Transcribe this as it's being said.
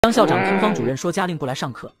张校长听方主任说嘉玲不来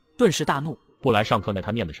上课，顿时大怒。不来上课，那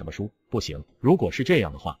他念的什么书？不行，如果是这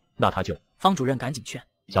样的话，那他就……方主任赶紧劝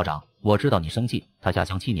校长，我知道你生气，他下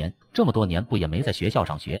乡7年，这么多年不也没在学校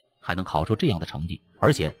上学，还能考出这样的成绩，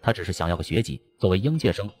而且他只是想要个学籍，作为应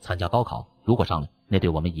届生参加高考，如果上了，那对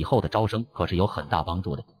我们以后的招生可是有很大帮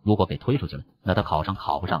助的。如果被推出去了，那他考上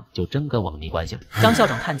考不上就真跟我们没关系了。张校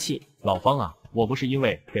长叹气，老方啊，我不是因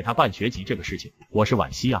为给他办学籍这个事情，我是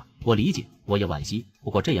惋惜啊。我理解，我也惋惜，不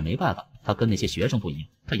过这也没办法，他跟那些学生不一样，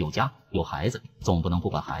他有家有孩子，总不能不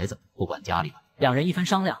管孩子不管家里吧。两人一番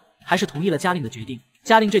商量，还是同意了嘉玲的决定。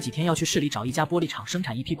嘉玲这几天要去市里找一家玻璃厂生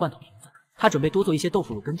产一批罐头瓶子，她准备多做一些豆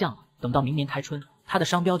腐乳跟酱了，等到明年开春，她的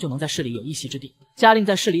商标就能在市里有一席之地。嘉玲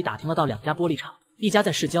在市里打听了到2家玻璃厂，一家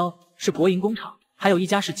在市郊，是国营工厂，还有一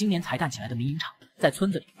家是今年才干起来的民营厂，在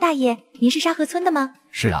村子里。大爷，您是沙河村的吗？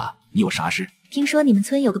是啊，你有啥事？听说你们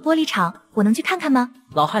村有个玻璃厂，我能去看看吗？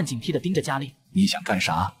老汉警惕地盯着嘉玲。你想干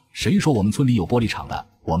啥？谁说我们村里有玻璃厂的？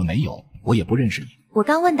我们没有，我也不认识你。我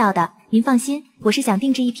刚问到的，您放心，我是想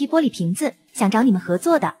定制一批玻璃瓶子，想找你们合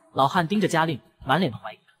作的。老汉盯着嘉玲，满脸的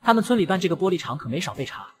怀疑。他们村里办这个玻璃厂可没少被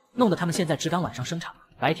查，弄得他们现在只敢晚上生产，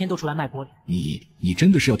白天都出来卖玻璃。你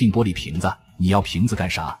真的是要订玻璃瓶子？你要瓶子干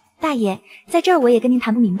啥？大爷，在这儿我也跟您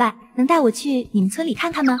谈不明白，能带我去你们村里看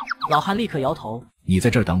看吗？老汉立刻摇头。你在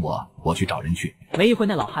这儿等我，我去找人去。没一会，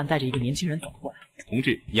那老汉带着一个年轻人走了过来。同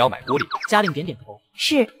志，你要买玻璃？嘉玲点点头。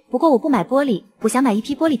是，不过我不买玻璃，我想买一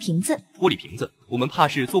批玻璃瓶子。玻璃瓶子，我们怕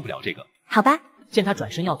是做不了这个。好吧。见他转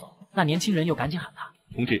身要走，那年轻人又赶紧喊他。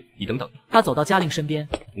同志，你等等。他走到嘉玲身边。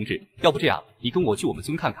同志，要不这样，你跟我去我们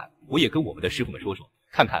村看看，我也跟我们的师傅们说说，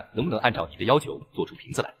看看能不能按照你的要求做出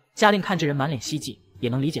瓶子来。嘉玲看这人满脸希冀，也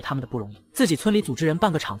能理解他们的不容易。自己村里组织人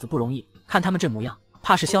办个厂子不容易，看他们这模样，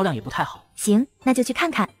怕是销量也不太好。行，那就去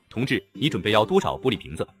看看。同志，你准备要多少玻璃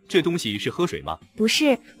瓶子？这东西是喝水吗？不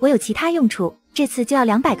是，我有其他用处，这次就要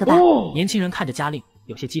200个吧。年轻人看着嘉玲，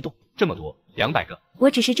有些激动。这么多，200个？我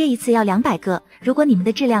只是这一次要200个，如果你们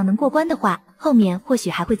的质量能过关的话，后面或许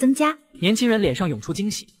还会增加。年轻人脸上涌出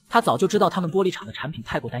惊喜，他早就知道他们玻璃厂的产品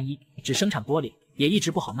太过单一，只生产玻璃，也一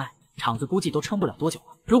直不好卖，厂子估计都撑不了多久了。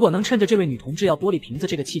如果能趁着这位女同志要玻璃瓶子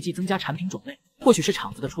这个契机增加产品种类，或许是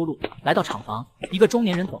厂子的出路。来到厂房，一个中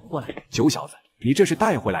年人走了过来。酒小子，你这是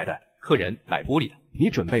带回来的？客人买玻璃的。你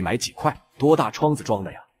准备买几块？多大窗子装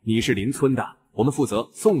的呀？你是邻村的，我们负责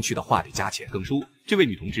送去的话得加钱。耿叔，这位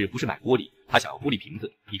女同志不是买玻璃，她想要玻璃瓶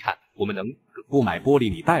子，你看我们能不买玻璃？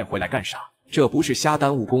你带回来干啥？这不是瞎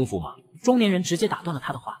耽误功夫吗？中年人直接打断了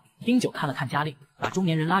他的话。丁九看了看嘉玲，把中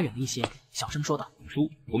年人拉远了一些，小声说道：耿叔，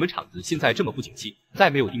我们厂子现在这么不景气，再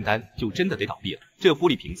没有订单就真的得倒闭了。这玻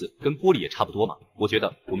璃瓶子跟玻璃也差不多嘛，我觉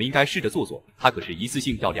得我们应该试着做做。他可是一次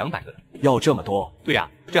性要200个的。要这么多？对呀，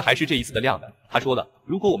这还是这一次的量呢。他说了，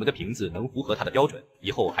如果我们的瓶子能符合他的标准，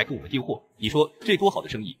以后还跟我们订货。你说这多好的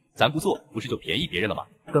生意，咱不做不是就便宜别人了吗？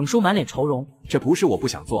耿叔满脸愁容。这不是我不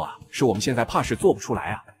想做啊，是我们现在怕是做不出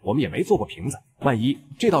来啊，我们也没做过瓶子，万一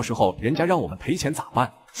这到时候人家让我们赔钱咋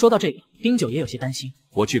办？说到这个，丁九也有些担心。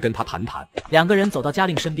我去跟他谈谈。两个人走到嘉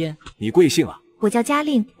玲身边。你贵姓啊？我叫嘉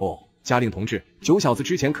玲。哦，嘉玲同志，九小子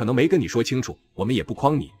之前可能没跟你说清楚，我们也不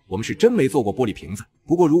诓你，我们是真没做过玻璃瓶子。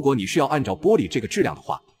不过如果你是要按照玻璃这个质量的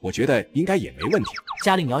话，我觉得应该也没问题。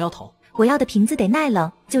嘉玲摇摇头。我要的瓶子得耐冷，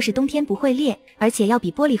就是冬天不会裂，而且要比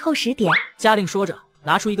玻璃厚实点。嘉玲说着，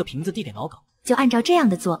拿出一个瓶子递给老耿。就按照这样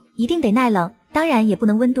的做，一定得耐冷，当然也不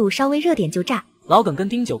能温度稍微热点就炸。老耿跟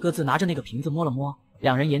丁九各自拿着那个瓶子摸了摸，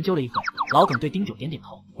两人研究了一会儿，老耿对丁九点点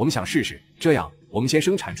头。我们想试试，这样我们先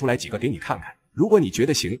生产出来几个给你看看，如果你觉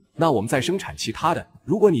得行，那我们再生产其他的，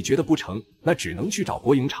如果你觉得不成，那只能去找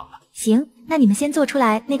国营厂了。行，那你们先做出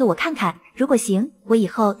来那个我看看，如果行，我以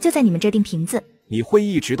后就在你们这订瓶子。你会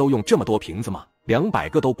一直都用这么多瓶子吗？200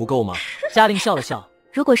个都不够吗？嘉玲笑了笑。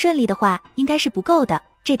如果顺利的话，应该是不够的，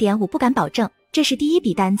这点我不敢保证。这是第一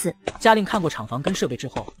笔单子。嘉玲看过厂房跟设备之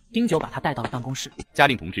后，丁九把他带到了办公室。嘉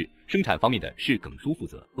玲同志，生产方面的是耿叔负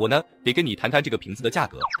责，我呢得跟你谈谈这个瓶子的价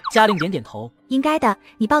格。嘉玲点点头。应该的，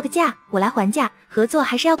你报个价，我来还价，合作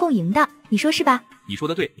还是要共赢的，你说是吧？你说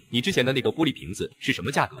的对，你之前的那个玻璃瓶子是什么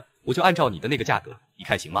价格，我就按照你的那个价格，你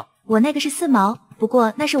看行吗？我那个是4毛，不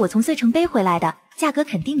过那是我从穗城背回来的，价格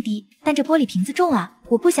肯定低，但这玻璃瓶子重啊，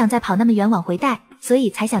我不想再跑那么远往回带，所以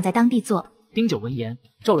才想在当地做。丁九闻言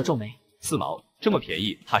皱了皱眉。4毛这么便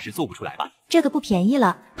宜，怕是做不出来吧？这个不便宜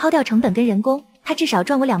了，抛掉成本跟人工，他至少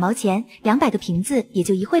赚我2毛钱，200个瓶子也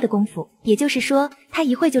就1会的功夫，也就是说他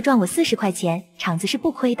1会就赚我40块钱，厂子是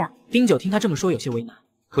不亏的。丁九听他这么说有些为难。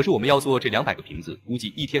可是我们要做这200个瓶子，估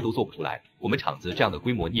计1天都做不出来。我们厂子这样的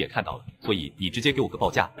规模你也看到了，所以你直接给我个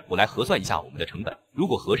报价，我来核算一下我们的成本，如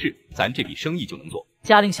果合适，咱这笔生意就能做。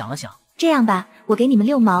嘉玲想了想，这样吧，我给你们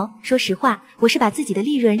6毛。说实话，我是把自己的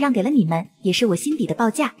利润让给了你们，也是我心底的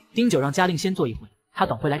报价。丁九让嘉玲先坐一会，他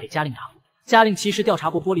等会来给嘉玲答复。嘉玲其实调查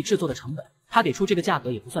过玻璃制作的成本，他给出这个价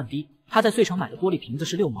格也不算低。他在穗城买的玻璃瓶子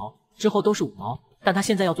是6毛，之后都是5毛，但他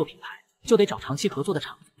现在要做品牌，就得找长期合作的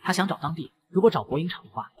厂子。他想找当地，如果找国营厂的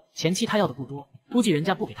话，前期他要的不多，估计人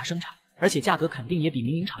家不给他生产，而且价格肯定也比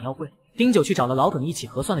民营厂要贵。丁九去找了老耿一起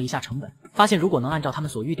核算了一下成本，发现如果能按照他们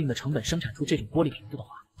所预定的成本生产出这种玻璃瓶子的话，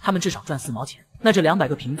他们至少赚4毛钱，那这200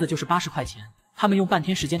个瓶子就是80块钱，他们用半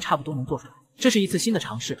天时间差不多能做出来。这是一次新的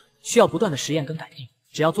尝试，需要不断的实验跟改进，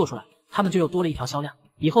只要做出来，他们就又多了一条销量，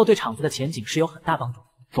以后对厂子的前景是有很大帮助。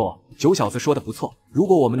错，九小子说的不错，如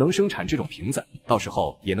果我们能生产这种瓶子，到时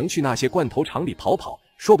候也能去那些罐头厂里跑跑，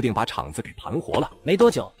说不定把厂子给盘活了。没多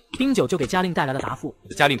久，丁九就给嘉玲带来了答复。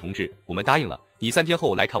嘉玲同志，我们答应了，你3天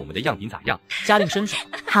后来看我们的样品咋样？嘉玲伸手，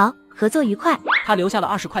好，合作愉快。他留下了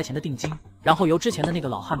20块钱的定金，然后由之前的那个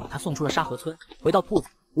老汉把他送出了沙河村。回到铺子，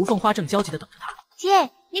吴凤花正焦急地等着他。姐，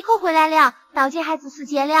你可回来了，到接孩子时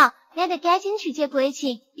间了，俺得赶紧去接国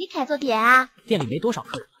庆，你看着店啊。店里没多少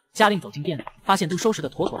客人了，嘉玲走进店里，发现都收拾得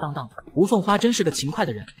妥妥当当的。吴凤花真是个勤快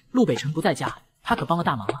的人，陆北辰不在家，他可帮了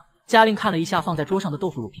大忙了。嘉玲看了一下放在桌上的豆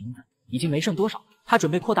腐乳瓶子，已经没剩多少，他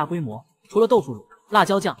准备扩大规模，除了豆腐乳、辣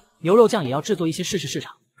椒酱、牛肉酱，也要制作一些试试市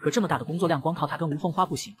场。可这么大的工作量，光靠他跟吴凤花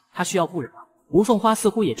不行，他需要雇人了。吴凤花似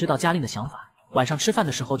乎也知道嘉玲的想法，晚上吃饭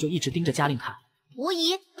的时候就一直盯着嘉玲看。吴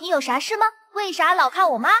姨，你有啥事吗？为啥老看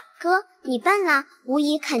我妈？哥，你笨了，吴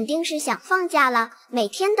姨肯定是想放假了，每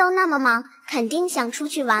天都那么忙，肯定想出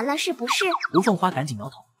去玩了，是不是？吴凤花赶紧摇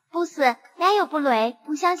头，不是，俺又不累，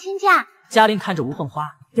不想请假。嘉玲看着吴凤花，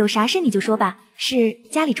有啥事你就说吧，是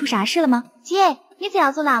家里出啥事了吗？姐，你这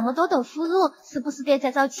要做那么多豆腐乳，是不是得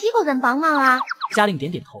再找几个人帮忙啊？嘉玲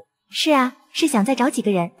点点头，是啊，是想再找几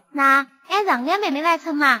个人。那俺让俺妹妹来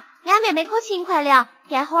成嘛，俺妹妹可勤快了，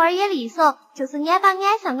干活儿也利索，就是俺把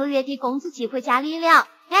俺上个月的工资寄回家里了。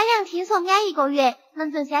俺娘听说俺1个月能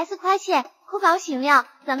挣30块钱，可高兴了，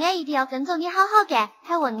让俺一定要跟着你好好干，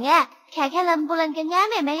还问俺看看能不能给俺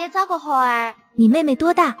妹妹也找个活儿。你妹妹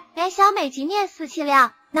多大？俺小妹今年17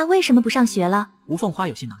了。那为什么不上学了？吴凤花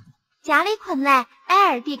有些难过。家里困难，俺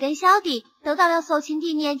二弟跟小弟都到了受亲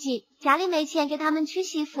的年纪，家里没钱给他们娶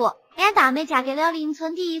媳妇。俺大妹嫁给了邻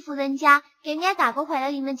村的一户人家，给俺大哥坏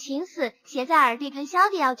了一门亲事，现在二弟跟小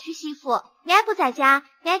弟要娶媳妇，俺不在家，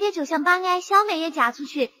俺爹就想把俺小妹也嫁出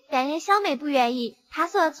去，但俺小妹不愿意，他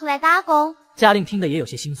说要出来打工。嘉玲听得也有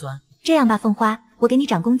些心酸。这样吧，凤花，我给你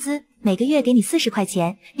涨工资，每个月给你40块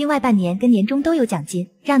钱，另外半年跟年终都有奖金，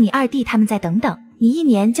让你二弟他们再等等，你1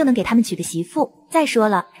年就能给他们娶个媳妇。再说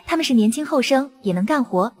了，他们是年轻后生，也能干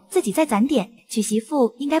活，自己再攒点，娶媳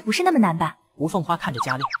妇应该不是那么难吧？吴凤花看着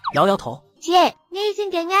嘉玲，摇摇头。姐，你已经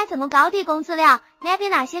给俺这么高的工资了，俺比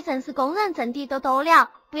那些正式工人挣的都多了，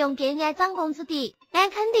不用给俺涨工资的，俺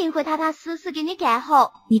肯定会踏踏实实给你干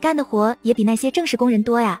活。你干的活也比那些正式工人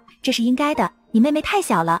多呀，这是应该的。你妹妹太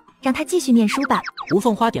小了，让她继续念书吧。吴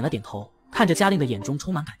凤花点了点头，看着嘉玲的眼中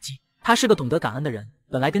充满感激。她是个懂得感恩的人，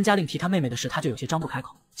本来跟嘉玲提她妹妹的事，她就有些张不开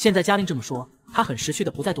口。现在嘉玲这么说，她很识趣的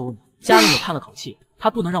不再多问了。嘉玲也叹了口气，她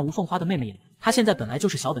不能让吴凤花的妹妹也。她现在本来就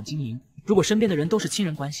是小本经营，如果身边的人都是亲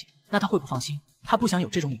人关系，那她会不放心。她不想有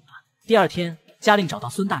这种隐患。第2天，嘉玲找到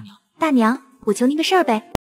孙大娘，大娘，我求您个事儿呗。